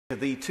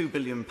The £2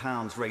 billion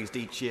raised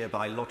each year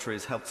by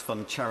lotteries helps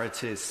fund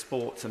charities,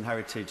 sports and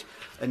heritage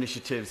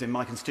initiatives in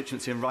my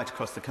constituency and right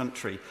across the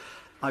country.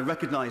 I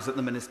recognise that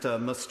the Minister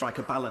must strike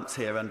a balance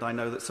here, and I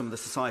know that some of the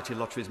society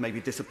lotteries may be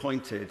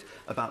disappointed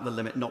about the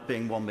limit not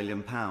being £1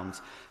 million.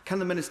 Can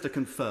the Minister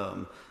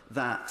confirm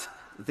that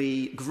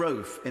the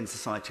growth in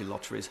society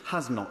lotteries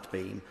has not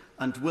been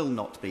and will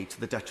not be to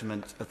the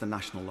detriment of the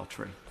National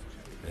Lottery?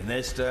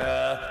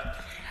 Minister.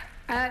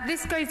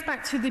 This goes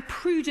back to the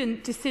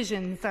prudent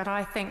decisions that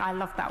I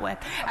love that word,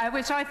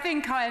 which I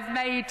think I have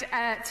made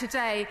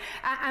today.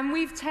 And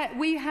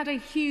we had a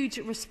huge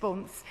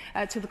response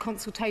to the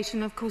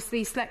consultation, of course,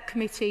 the Select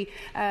Committee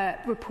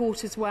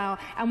report as well.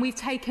 And we've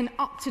taken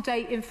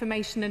up-to-date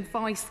information and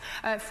advice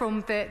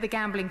from the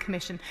Gambling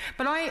Commission.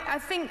 But I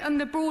think on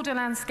the broader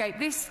landscape,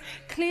 this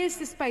clears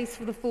the space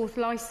for the fourth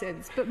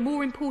licence, but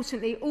more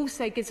importantly,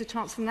 also gives a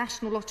chance for the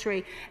National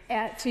Lottery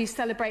to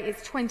celebrate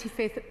its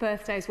 25th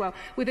birthday as well,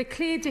 with a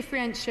clear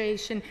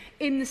differentiation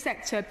in the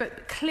sector,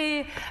 but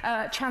clear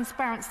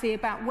transparency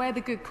about where the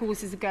good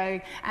causes are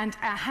going and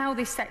how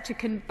this sector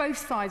both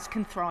sides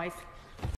can thrive.